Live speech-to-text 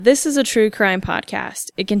This is a true crime podcast.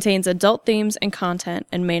 It contains adult themes and content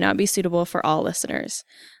and may not be suitable for all listeners.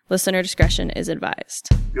 Listener discretion is advised.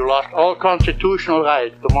 You lost all constitutional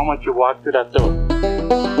rights the moment you walked through that door.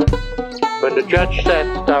 When the judge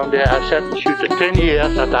sat down there, I sentenced you to 10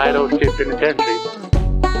 years at the Idaho State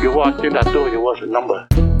Penitentiary. You walked in that door, you was a number.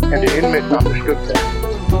 And the inmates understood that.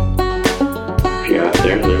 If you're out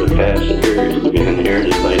there and they're the passengers, you've been here,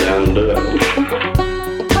 just lay down and do it.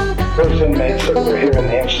 Those inmates that were here in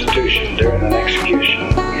the institution during an execution,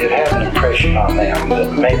 it had an impression on them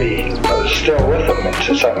that maybe was still with them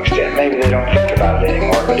to some extent. Maybe they don't think about it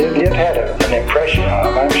anymore, but it had an impression on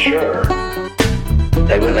them, I'm sure.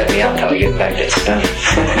 They wouldn't let me out until I get back to stuff.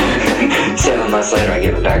 7 months later, I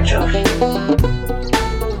give it back to them.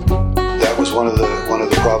 That was one of the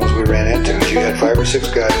problems we ran into. Is you had 5 or 6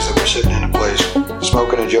 guys that were sitting in a place,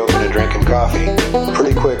 smoking and joking and drinking coffee.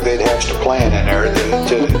 Pretty quick, they'd hatched a plan in there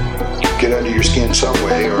to get under your skin some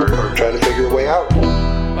way or try to figure a way out.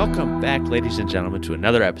 Welcome back, ladies and gentlemen, to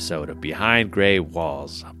another episode of Behind Gray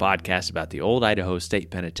Walls, a podcast about the old Idaho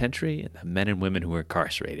State Penitentiary and the men and women who are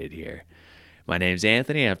incarcerated here. My name's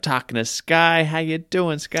Anthony. I'm talking to Sky. How you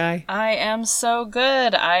doing, Sky? I am so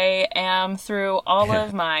good. I am through all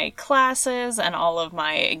of my classes and all of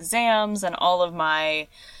my exams and all of my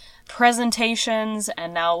presentations,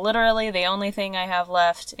 and now literally the only thing I have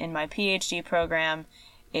left in my PhD program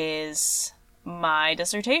is my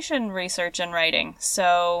dissertation research and writing.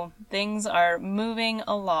 So things are moving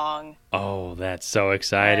along. Oh, that's so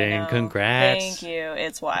exciting. Congrats. Thank you.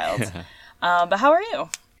 It's wild. But how are you?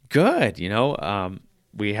 Good.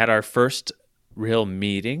 We had our first real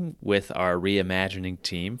meeting with our reimagining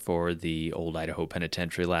team for the old Idaho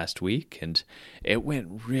Penitentiary last week, and it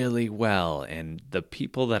went really well. And the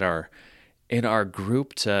people that are in our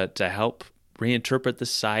group to help reinterpret the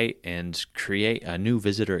site and create a new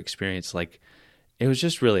visitor experience, it was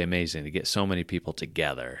just really amazing to get so many people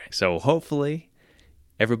together. So hopefully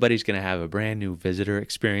everybody's going to have a brand new visitor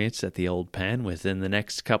experience at the old pen within the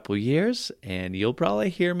next couple years, and you'll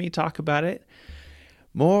probably hear me talk about it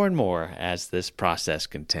more and more as this process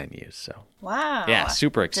continues. So wow. Yeah,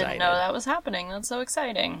 super excited. Didn't know that was happening. That's so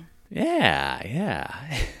exciting. Yeah.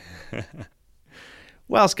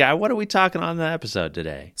 Well, Sky, what are we talking on the episode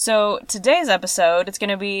today? So today's episode, it's going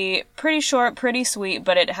to be pretty short, pretty sweet,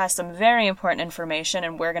 but it has some very important information,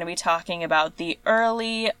 and we're going to be talking about the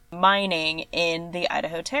early mining in the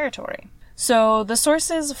Idaho Territory. So the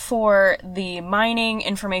sources for the mining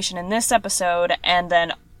information in this episode, and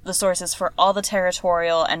then the sources for all the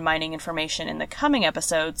territorial and mining information in the coming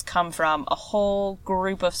episodes, come from a whole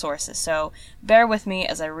group of sources. So bear with me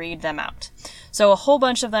as I read them out. So a whole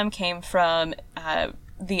bunch of them came from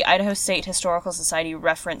the Idaho State Historical Society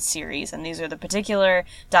reference series, and these are the particular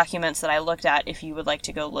documents that I looked at if you would like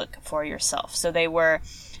to go look for yourself. So they were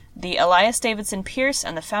the Elias Davidson Pierce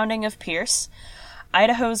and the Founding of Pierce,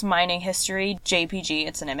 Idaho's Mining History, JPG,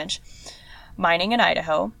 it's an image, Mining in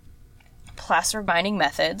Idaho, Placer Mining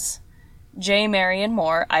Methods, J. Marion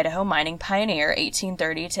Moore, Idaho Mining Pioneer,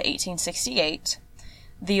 1830 to 1868,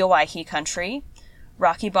 The Owyhee Country,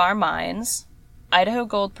 Rocky Bar Mines, Idaho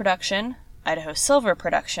Gold Production, Idaho Silver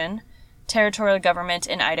Production, Territorial Government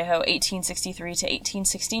in Idaho, 1863 to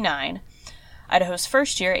 1869, Idaho's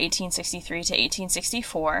First Year, 1863 to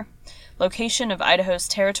 1864, Location of Idaho's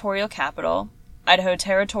Territorial Capital, Idaho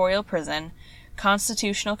Territorial Prison,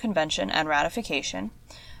 Constitutional Convention and Ratification,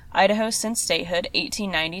 Idaho since Statehood,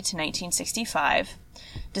 1890 to 1965,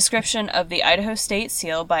 Description of the Idaho State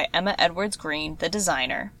Seal by Emma Edwards Green, the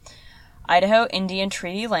designer, Idaho Indian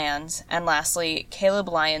Treaty Lands, and lastly, Caleb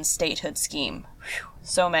Lyon's Statehood Scheme. Whew,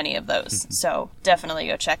 so many of those. So definitely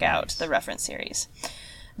go check out the reference series.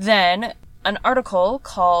 Then, an article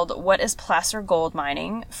called What is Placer Gold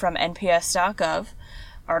Mining from NPS.gov,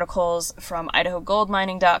 articles from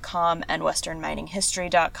IdahoGoldMining.com and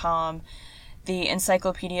WesternMiningHistory.com, the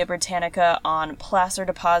Encyclopedia Britannica on Placer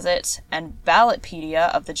Deposit, and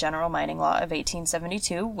Ballotpedia of the General Mining Law of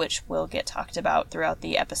 1872, which will get talked about throughout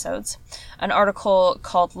the episodes. An article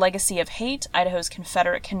called Legacy of Hate, Idaho's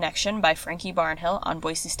Confederate Connection by Frankie Barnhill on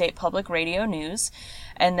Boise State Public Radio News.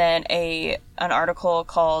 And then an article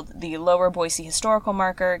called The Lower Boise Historical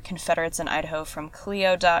Marker, Confederates in Idaho from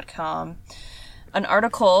Clio.com. An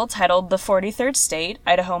article titled The 43rd State,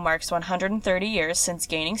 Idaho Marks 130 Years Since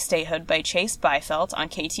Gaining Statehood by Chase Byfelt on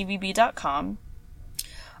KTVB.com.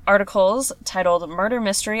 Articles titled Murder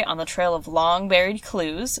Mystery on the Trail of Long Buried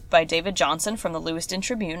Clues by David Johnson from the Lewiston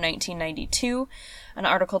Tribune, 1992. An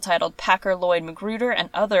article titled Packer Lloyd Magruder and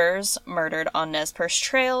Others Murdered on Nez Perce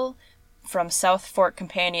Trail from South Fork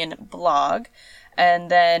Companion blog.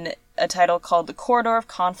 And then a title called The Corridor of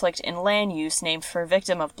Conflict in Land Use, named for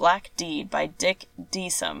victim of Black Deed by Dick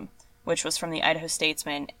Deesum, which was from the Idaho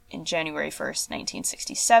Statesman in January 1st,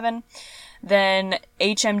 1967. Then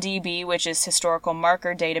HMDB, which is Historical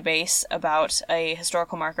Marker Database, about a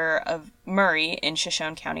historical marker of Murray in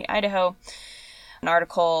Shoshone County, Idaho. An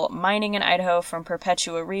article, Mining in Idaho, from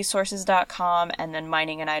PerpetuaResources.com, and then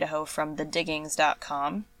Mining in Idaho from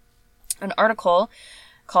TheDiggings.com. An article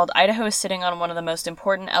called Idaho is Sitting on One of the Most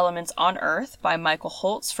Important Elements on Earth by Michael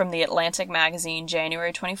Holtz from The Atlantic Magazine,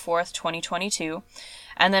 January 24th, 2022.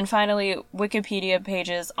 And then finally, Wikipedia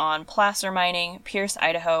pages on placer mining, Pierce,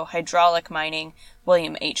 Idaho, hydraulic mining,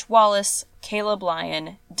 William H. Wallace, Caleb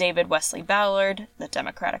Lyon, David Wesley Ballard, the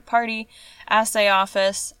Democratic Party, Assay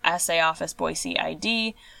Office Boise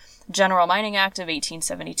ID, General Mining Act of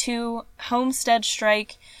 1872, Homestead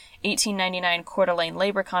Strike, 1899 Coeur d'Alene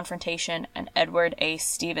Labor Confrontation, and Edward A.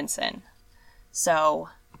 Stevenson. So,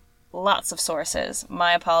 lots of sources.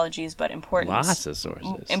 My apologies, but important. Lots of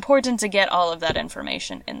sources. Important to get all of that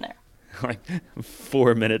information in there. Like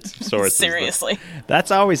 4 minutes of sources. Seriously.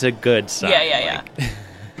 That's always a good sign. Yeah.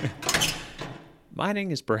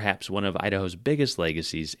 Mining is perhaps one of Idaho's biggest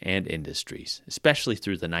legacies and industries, especially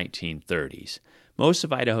through the 1930s. Most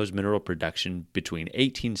of Idaho's mineral production between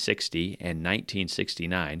 1860 and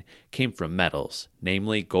 1969 came from metals,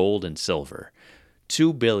 namely gold and silver.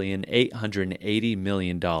 $2.880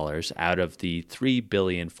 billion out of the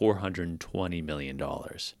 $3.420 billion.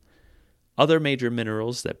 Other major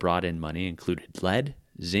minerals that brought in money included lead,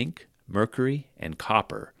 zinc, mercury, and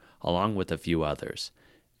copper, along with a few others.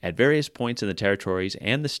 At various points in the territory's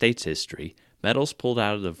and the state's history, metals pulled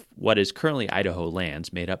out of what is currently Idaho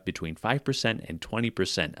lands made up between 5% and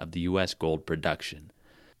 20% of the U.S. gold production.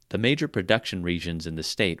 The major production regions in the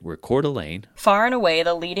state were Coeur d'Alene, far and away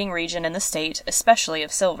the leading region in the state, especially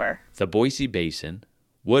of silver, the Boise Basin,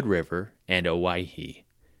 Wood River, and Owyhee.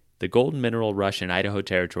 The gold mineral rush in Idaho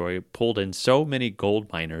Territory pulled in so many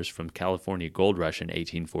gold miners from California Gold Rush in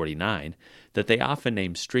 1849 that they often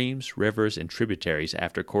named streams, rivers, and tributaries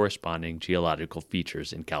after corresponding geological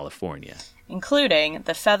features in California, including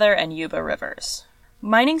the Feather and Yuba rivers.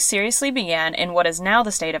 Mining seriously began in what is now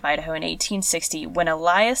the state of Idaho in 1860 when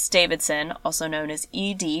Elias Davidson, also known as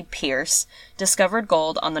E.D. Pierce, discovered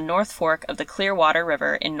gold on the North Fork of the Clearwater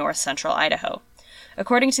River in north-central Idaho.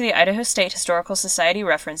 According to the Idaho State Historical Society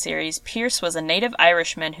reference series, Pierce was a native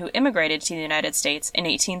Irishman who immigrated to the United States in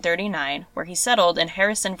 1839, where he settled in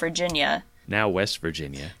Harrison, Virginia, now West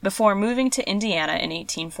Virginia, before moving to Indiana in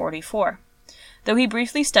 1844. Though he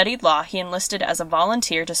briefly studied law, he enlisted as a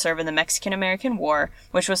volunteer to serve in the Mexican-American War,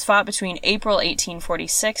 which was fought between April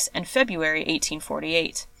 1846 and February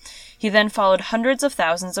 1848. He then followed hundreds of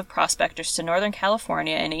thousands of prospectors to Northern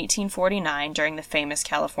California in 1849 during the famous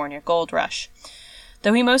California Gold Rush.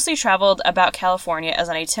 Though he mostly traveled about California as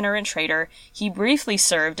an itinerant trader, he briefly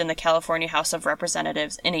served in the California House of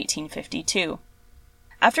Representatives in 1852.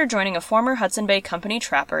 After joining a former Hudson Bay Company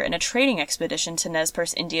trapper in a trading expedition to Nez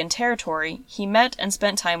Perce Indian Territory, he met and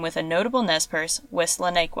spent time with a notable Nez Perce,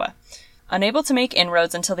 Wissla-Nequa. Unable to make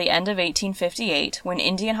inroads until the end of 1858, when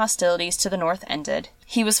Indian hostilities to the north ended,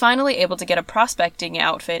 he was finally able to get a prospecting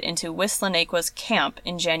outfit into Wissla-Nequa's camp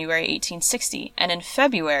in January 1860, and in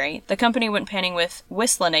February, the company went panning with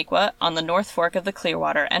Wissla-Nequa on the North Fork of the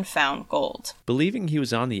Clearwater and found gold. Believing he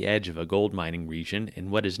was on the edge of a gold mining region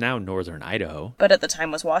in what is now northern Idaho, but at the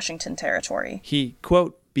time was Washington Territory, he,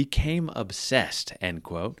 quote, became obsessed, end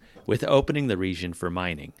quote, with opening the region for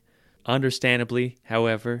mining. Understandably,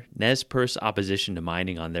 however, Nez Perce opposition to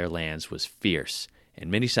mining on their lands was fierce, and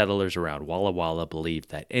many settlers around Walla Walla believed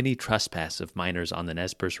that any trespass of miners on the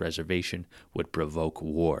Nez Perce reservation would provoke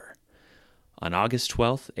war. On August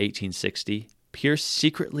 12, 1860, Pierce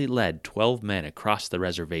secretly led 12 men across the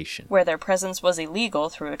reservation, where their presence was illegal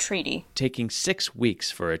through a treaty, taking 6 weeks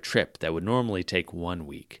for a trip that would normally take 1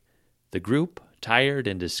 week. The group, tired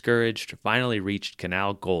and discouraged, finally reached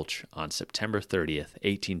Canal Gulch on September 30th,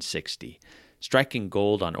 1860, striking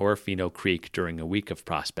gold on Orofino Creek during a week of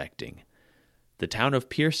prospecting. The town of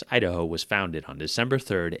Pierce, Idaho was founded on December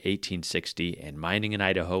 3rd, 1860, and mining in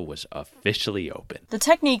Idaho was officially open. The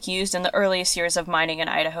technique used in the earliest years of mining in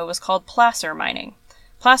Idaho was called placer mining.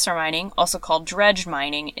 Placer mining, also called dredge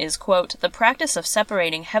mining, is, quote, the practice of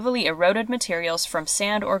separating heavily eroded materials from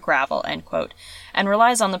sand or gravel, end quote, and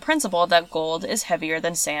relies on the principle that gold is heavier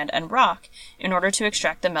than sand and rock in order to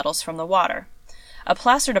extract the metals from the water. A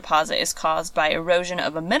placer deposit is caused by erosion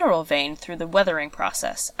of a mineral vein through the weathering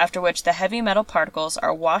process, after which the heavy metal particles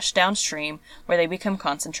are washed downstream where they become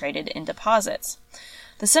concentrated in deposits.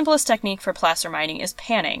 The simplest technique for placer mining is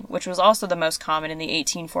panning, which was also the most common in the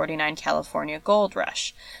 1849 California gold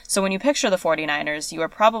rush. So when you picture the 49ers, you are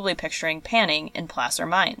probably picturing panning in placer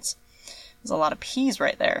mines. There's a lot of P's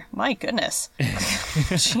right there. My goodness.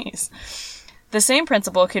 Jeez. The same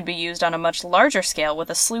principle could be used on a much larger scale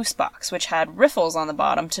with a sluice box, which had riffles on the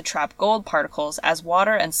bottom to trap gold particles as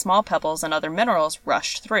water and small pebbles and other minerals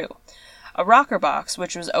rushed through. A rocker box,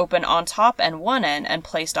 which was open on top and one end and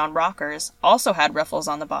placed on rockers, also had riffles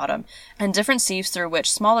on the bottom, and different sieves through which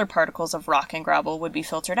smaller particles of rock and gravel would be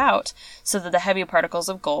filtered out, so that the heavy particles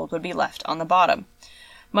of gold would be left on the bottom.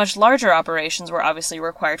 Much larger operations were obviously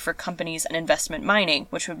required for companies and investment mining,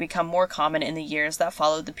 which would become more common in the years that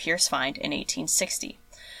followed the Pierce find in 1860.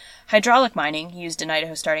 Hydraulic mining, used in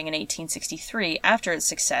Idaho starting in 1863 after its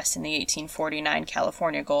success in the 1849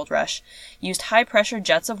 California gold rush, used high-pressure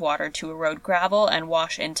jets of water to erode gravel and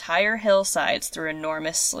wash entire hillsides through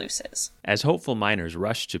enormous sluices. As hopeful miners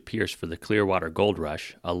rushed to Pierce for the Clearwater gold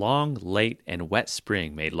rush, a long, late, and wet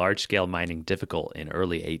spring made large-scale mining difficult in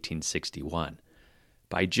early 1861.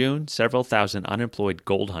 By June, several thousand unemployed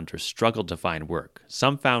gold hunters struggled to find work.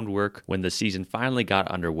 Some found work when the season finally got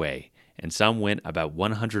underway, and some went about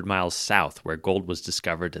 100 miles south where gold was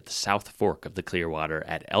discovered at the South Fork of the Clearwater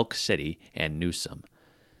at Elk City and Newsom.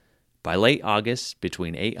 By late August,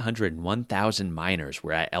 between 800 and 1,000 miners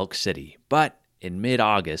were at Elk City, but in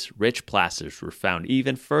mid-August, rich placers were found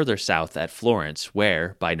even further south at Florence,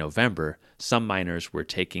 where, by November, some miners were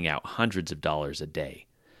taking out hundreds of dollars a day.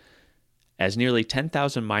 As nearly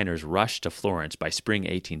 10,000 miners rushed to Florence by spring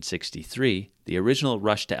 1863, the original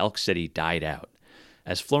rush to Elk City died out.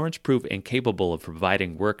 As Florence proved incapable of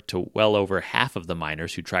providing work to well over half of the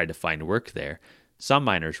miners who tried to find work there, some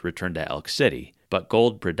miners returned to Elk City, but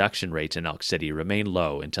gold production rates in Elk City remained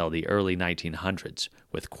low until the early 1900s,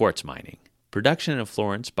 with quartz mining. Production in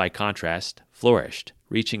Florence, by contrast, flourished,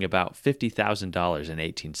 reaching about $50,000 in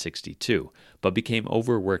 1862, but became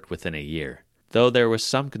overworked within a year. Though there was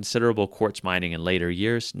some considerable quartz mining in later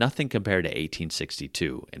years, nothing compared to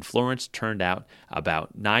 1862, and Florence turned out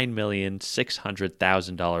about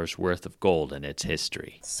 $9,600,000 worth of gold in its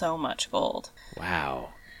history. So much gold.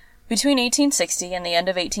 Wow. Between 1860 and the end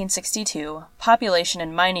of 1862, population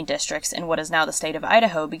in mining districts in what is now the state of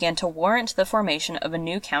Idaho began to warrant the formation of a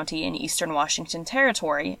new county in eastern Washington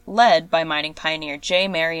Territory, led by mining pioneer J.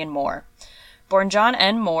 Marion Moore. Born John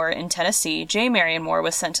N. Moore in Tennessee, J. Marion Moore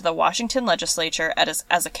was sent to the Washington legislature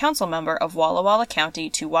as a council member of Walla Walla County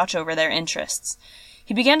to watch over their interests.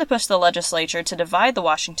 He began to push the legislature to divide the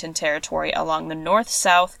Washington Territory along the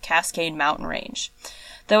north-south Cascade Mountain Range.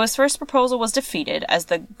 Though his first proposal was defeated, as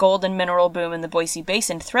the gold and mineral boom in the Boise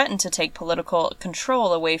Basin threatened to take political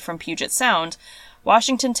control away from Puget Sound,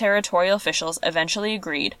 Washington territorial officials eventually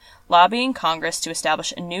agreed, lobbying Congress to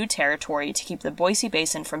establish a new territory to keep the Boise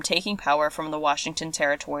Basin from taking power from the Washington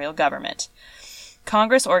territorial government.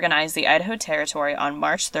 Congress organized the Idaho Territory on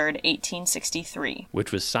March 3, 1863,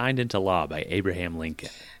 which was signed into law by Abraham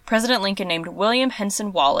Lincoln. President Lincoln named William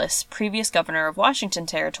Henson Wallace, previous governor of Washington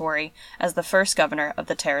Territory, as the first governor of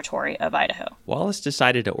the Territory of Idaho. Wallace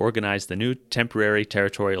decided to organize the new temporary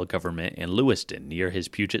territorial government in Lewiston, near his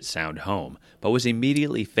Puget Sound home, but was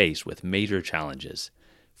immediately faced with major challenges.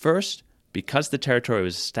 First, because the territory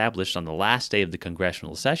was established on the last day of the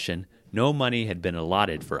congressional session, no money had been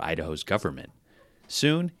allotted for Idaho's government.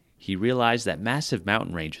 Soon, he realized that massive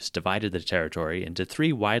mountain ranges divided the territory into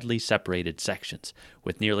three widely separated sections,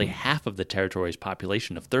 with nearly half of the territory's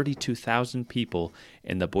population of 32,000 people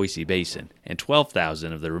in the Boise Basin, and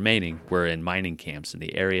 12,000 of the remaining were in mining camps in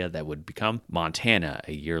the area that would become Montana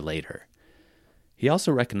a year later. He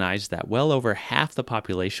also recognized that well over half the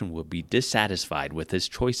population would be dissatisfied with his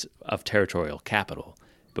choice of territorial capital.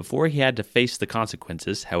 Before he had to face the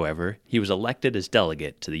consequences, however, he was elected as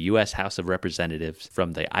delegate to the U.S. House of Representatives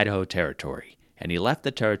from the Idaho Territory, and he left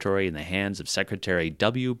the territory in the hands of Secretary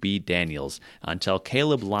W.B. Daniels until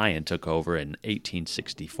Caleb Lyon took over in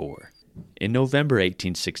 1864. In November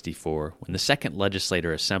 1864, when the second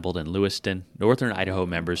legislature assembled in Lewiston, northern Idaho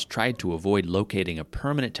members tried to avoid locating a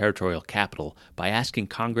permanent territorial capital by asking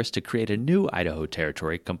Congress to create a new Idaho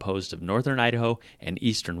Territory composed of northern Idaho and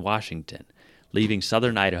eastern Washington, leaving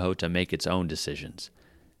southern Idaho to make its own decisions.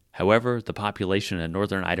 However, the population in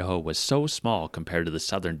northern Idaho was so small compared to the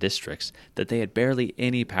southern districts that they had barely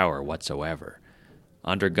any power whatsoever.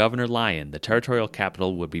 Under Governor Lyon, the territorial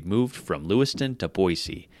capital would be moved from Lewiston to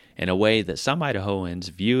Boise in a way that some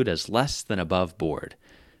Idahoans viewed as less than above board.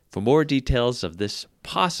 For more details of this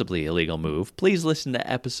possibly illegal move, please listen to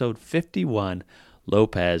episode 51,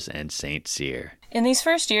 Lopez and St. Cyr. In these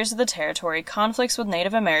first years of the territory, conflicts with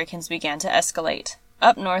Native Americans began to escalate.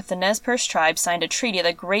 Up north, the Nez Perce tribe signed a treaty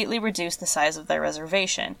that greatly reduced the size of their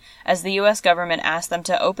reservation, as the U.S. government asked them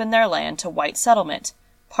to open their land to white settlement,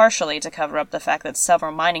 partially to cover up the fact that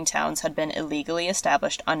several mining towns had been illegally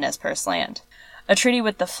established on Nez Perce land. A treaty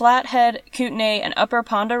with the Flathead, Kootenai, and Upper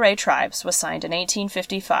Pend Oreille tribes was signed in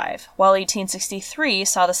 1855, while 1863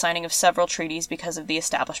 saw the signing of several treaties because of the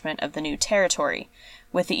establishment of the new territory,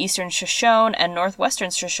 with the Eastern Shoshone and Northwestern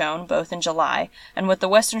Shoshone both in July, and with the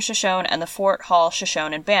Western Shoshone and the Fort Hall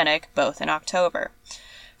Shoshone and Bannock both in October.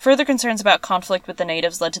 Further concerns about conflict with the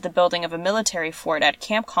natives led to the building of a military fort at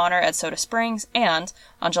Camp Connor at Soda Springs and,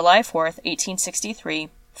 on July 4, 1863,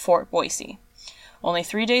 Fort Boise. Only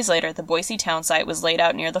 3 days later, the Boise town site was laid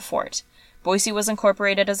out near the fort. Boise was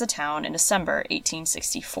incorporated as a town in December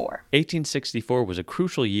 1864. 1864 was a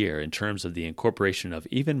crucial year in terms of the incorporation of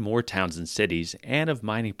even more towns and cities and of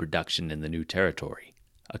mining production in the new territory.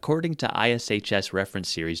 According to ISHS Reference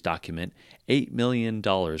Series document, $8 million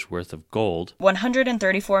worth of gold,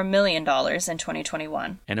 $134 million in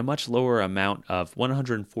 2021, and a much lower amount of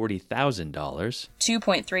 $140,000,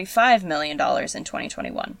 $2.35 million in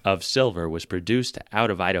 2021, of silver was produced out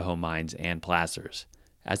of Idaho mines and placers.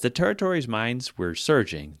 As the territory's mines were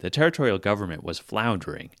surging, the territorial government was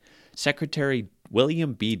floundering. Secretary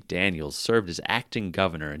William B. Daniels served as acting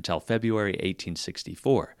governor until February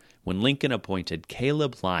 1864, when Lincoln appointed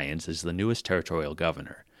Caleb Lyons as the newest territorial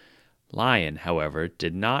governor. Lyon, however,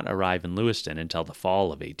 did not arrive in Lewiston until the fall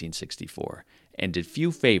of 1864, and did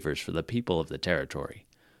few favors for the people of the territory.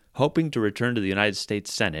 Hoping to return to the United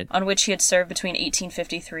States Senate, on which he had served between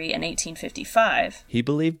 1853 and 1855, he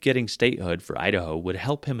believed getting statehood for Idaho would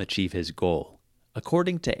help him achieve his goal.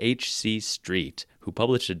 According to H.C. Street, who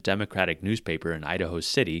published a Democratic newspaper in Idaho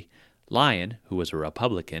City, Lyon, who was a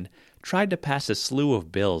Republican, tried to pass a slew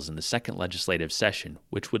of bills in the second legislative session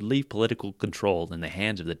which would leave political control in the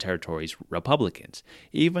hands of the territory's Republicans,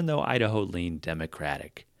 even though Idaho leaned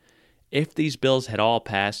Democratic. If these bills had all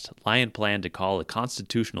passed, Lyon planned to call a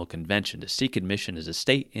constitutional convention to seek admission as a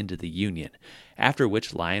state into the Union, after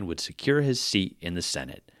which Lyon would secure his seat in the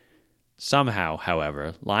Senate. Somehow,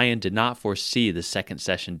 however, Lyon did not foresee the second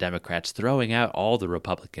session Democrats throwing out all the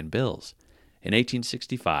Republican bills. In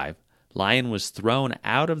 1865, Lyon was thrown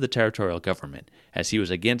out of the territorial government as he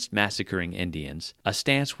was against massacring Indians, a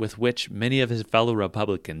stance with which many of his fellow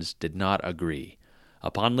Republicans did not agree.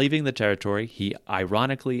 Upon leaving the territory, he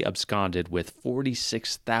ironically absconded with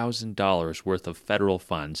 $46,000 worth of federal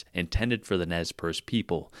funds intended for the Nez Perce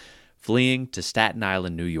people, fleeing to Staten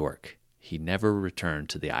Island, New York. He never returned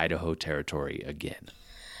to the Idaho Territory again.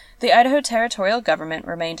 The Idaho territorial government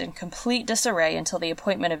remained in complete disarray until the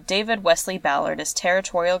appointment of David Wesley Ballard as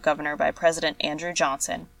territorial governor by President Andrew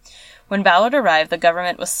Johnson. When Ballard arrived, the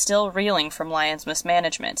government was still reeling from Lyon's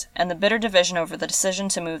mismanagement, and the bitter division over the decision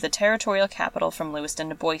to move the territorial capital from Lewiston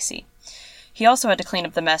to Boise. He also had to clean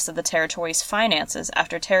up the mess of the territory's finances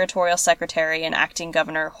after Territorial Secretary and Acting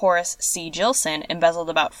Governor Horace C. Gilson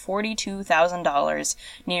embezzled about $42,000,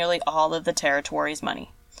 nearly all of the territory's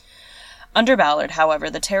money. Under Ballard, however,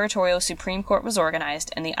 the Territorial Supreme Court was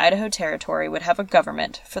organized, and the Idaho Territory would have a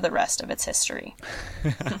government for the rest of its history.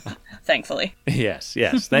 Thankfully. Yes,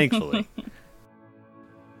 thankfully.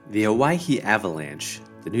 The Owyhee Avalanche,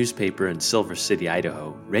 the newspaper in Silver City,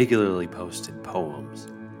 Idaho, regularly posted poems,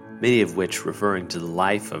 many of which referring to the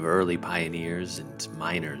life of early pioneers and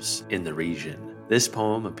miners in the region. This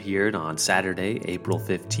poem appeared on Saturday, April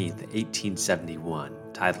 15, 1871,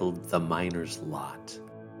 titled The Miner's Lot.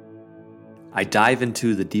 I dive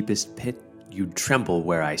into the deepest pit, you'd tremble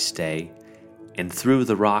where I stay, and through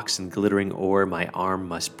the rocks and glittering ore my arm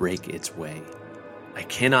must break its way. I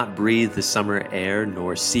cannot breathe the summer air,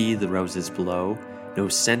 nor see the roses blow, no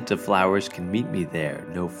scent of flowers can meet me there,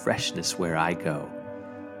 no freshness where I go.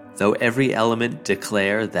 Though every element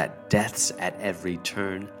declare that death's at every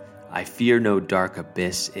turn, I fear no dark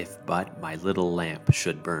abyss if but my little lamp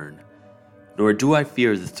should burn. Nor do I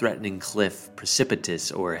fear the threatening cliff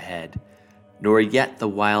precipitous o'erhead, nor yet the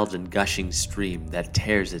wild and gushing stream that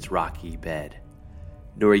tears its rocky bed,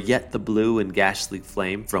 nor yet the blue and ghastly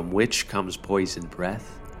flame from which comes poisoned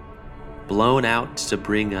breath, blown out to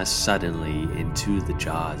bring us suddenly into the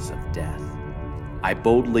jaws of death. I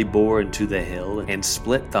boldly bore into the hill and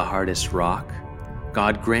split the hardest rock.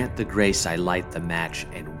 God grant the grace I light the match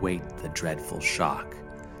and wait the dreadful shock.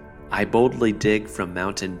 I boldly dig from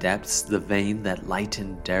mountain depths the vein that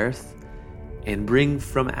lightened dearth, and bring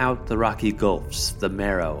from out the rocky gulfs the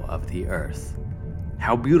marrow of the earth.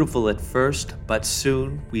 How beautiful at first, but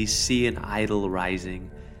soon we see an idol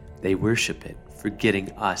rising. They worship it,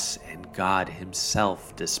 forgetting us and God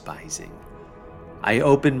himself despising. I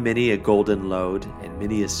open many a golden lode and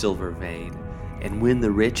many a silver vein, And when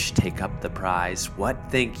the rich take up the prize, what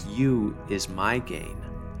think you is my gain?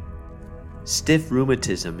 Stiff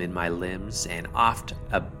rheumatism in my limbs, and oft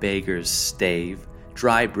a beggar's stave,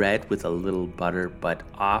 dry bread with a little butter, but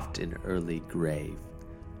oft an early grave.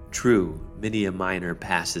 True, many a miner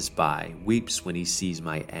passes by, weeps when he sees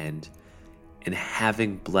my end, and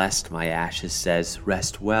having blessed my ashes says,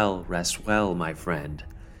 rest well, my friend.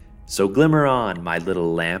 So glimmer on, my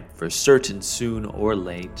little lamp, for certain soon or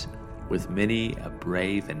late, with many a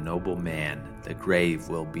brave and noble man, the grave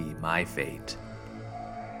will be my fate.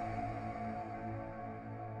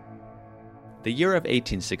 The year of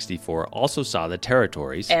 1864 also saw the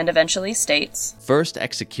territories, and eventually states, first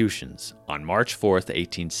executions on March 4th,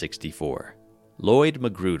 1864. Lloyd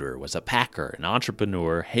Magruder was a packer and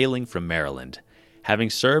entrepreneur hailing from Maryland.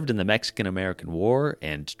 Having served in the Mexican-American War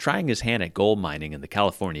and trying his hand at gold mining in the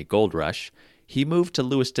California Gold Rush, he moved to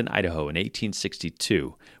Lewiston, Idaho in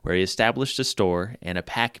 1862, where he established a store and a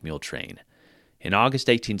pack mule train. In August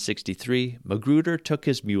 1863, Magruder took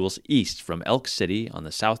his mules east from Elk City on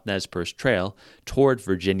the South Nez Perce Trail toward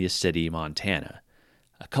Virginia City, Montana.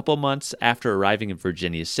 A couple months after arriving in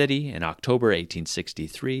Virginia City in October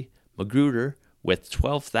 1863, Magruder, with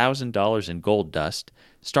 $12,000 in gold dust,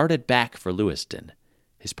 started back for Lewiston.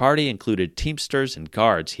 His party included teamsters and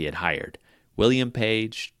guards he had hired, William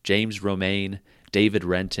Page, James Romaine, David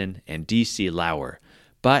Renton, and D.C. Lauer.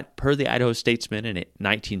 But, per the Idaho Statesman in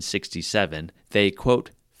 1967, they,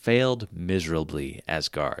 quote, failed miserably as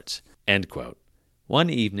guards, end quote.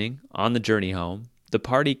 One evening, on the journey home, the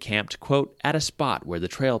party camped, quote, at a spot where the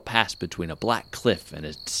trail passed between a black cliff and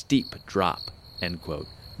a steep drop, end quote.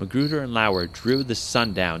 Magruder and Lauer drew the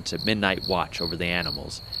sundown to midnight watch over the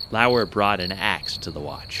animals. Lauer brought an axe to the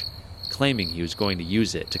watch, claiming he was going to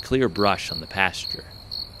use it to clear brush on the pasture.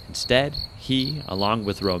 Instead, he, along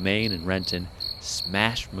with Romaine and Renton,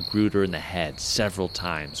 smashed Magruder in the head several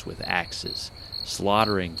times with axes,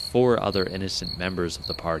 slaughtering 4 other innocent members of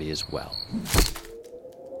the party as well.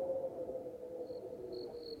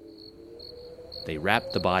 They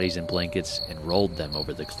wrapped the bodies in blankets and rolled them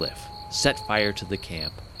over the cliff, set fire to the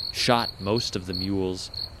camp, shot most of the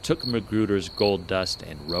mules, took Magruder's gold dust,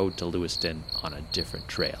 and rode to Lewiston on a different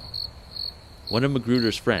trail. One of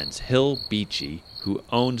Magruder's friends, Hill Beachy, who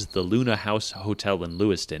owned the Luna House Hotel in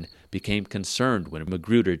Lewiston, became concerned when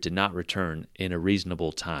Magruder did not return in a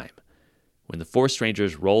reasonable time. When the 4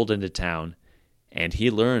 strangers rolled into town, and he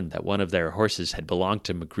learned that one of their horses had belonged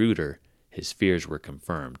to Magruder, his fears were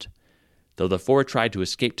confirmed. Though the 4 tried to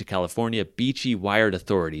escape to California, Beachy wired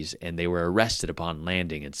authorities, and they were arrested upon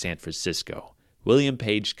landing in San Francisco. William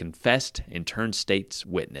Page confessed and turned state's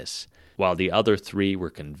witness, while the other 3 were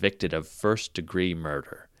convicted of first-degree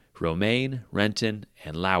murder. Romaine, Renton,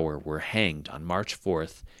 and Lauer were hanged on March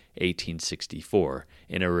 4th, 1864,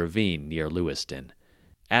 in a ravine near Lewiston.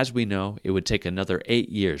 As we know, it would take another 8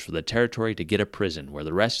 years for the territory to get a prison where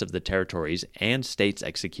the rest of the territory's and state's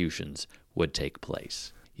executions would take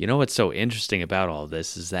place. You know what's so interesting about all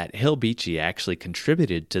this is that Hill Beachy actually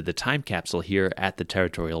contributed to the time capsule here at the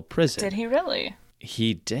Territorial Prison. Did he really?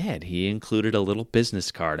 He did. He included a little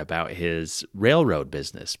business card about his railroad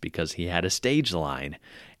business because he had a stage line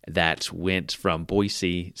that went from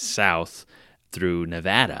Boise south through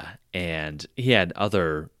Nevada, and he had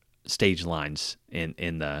other stage lines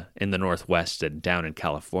in the Northwest and down in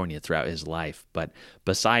California throughout his life. But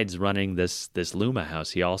besides running this Luma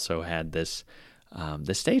House, he also had this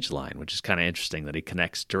stage line, which is kind of interesting that he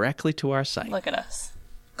connects directly to our site. Look at us.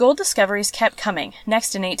 Gold discoveries kept coming,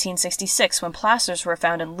 next in 1866 when plasters were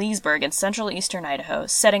found in Leesburg in central eastern Idaho,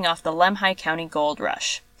 setting off the Lemhi County gold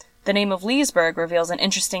rush. The name of Leesburg reveals an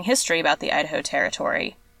interesting history about the Idaho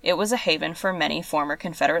Territory. It was a haven for many former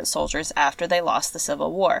Confederate soldiers after they lost the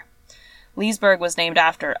Civil War. Leesburg was named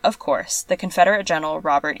after, of course, the Confederate General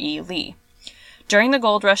Robert E. Lee. During the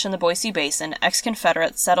gold rush in the Boise Basin,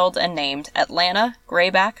 ex-Confederates settled and named Atlanta,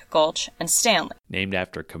 Grayback, Gulch, and Stanley, named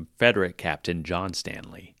after Confederate Captain John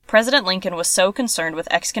Stanley. President Lincoln was so concerned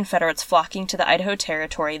with ex-Confederates flocking to the Idaho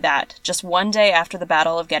Territory that, just one day after the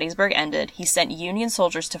Battle of Gettysburg ended, he sent Union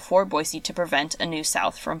soldiers to Fort Boise to prevent a new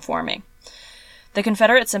South from forming. The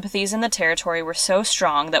Confederate sympathies in the territory were so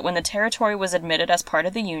strong that when the territory was admitted as part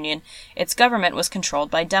of the Union, its government was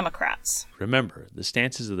controlled by Democrats. Remember, the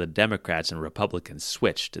stances of the Democrats and Republicans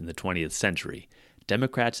switched in the 20th century.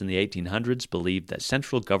 Democrats in the 1800s believed that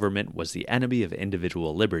central government was the enemy of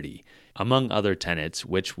individual liberty, among other tenets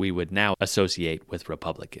which we would now associate with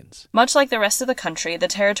Republicans. Much like the rest of the country, the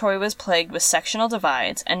territory was plagued with sectional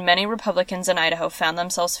divides, and many Republicans in Idaho found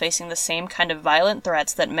themselves facing the same kind of violent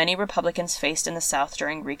threats that many Republicans faced in the South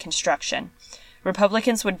during Reconstruction.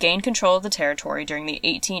 Republicans would gain control of the territory during the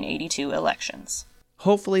 1882 elections.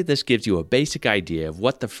 Hopefully this gives you a basic idea of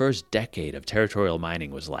what the first decade of territorial mining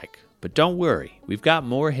was like. But don't worry, we've got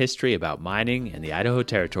more history about mining in the Idaho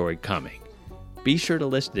Territory coming. Be sure to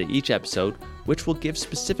listen to each episode, which will give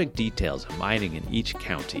specific details of mining in each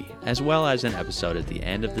county, as well as an episode at the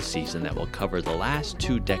end of the season that will cover the last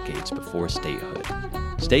 2 decades before statehood.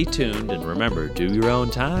 Stay tuned, and remember, do your own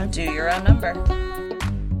time. Do your own number.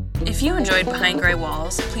 If you enjoyed Behind Gray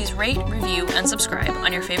Walls, please rate, review, and subscribe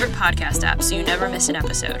on your favorite podcast app so you never miss an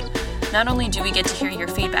episode. Not only do we get to hear your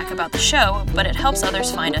feedback about the show, but it helps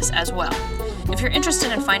others find us as well. If you're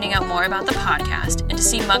interested in finding out more about the podcast and to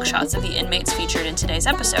see mugshots of the inmates featured in today's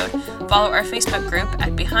episode, follow our Facebook group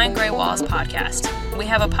at Behind Gray Walls Podcast. We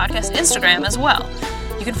have a podcast Instagram as well.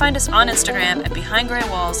 You can find us on Instagram at Behind Gray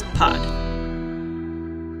Walls Pod.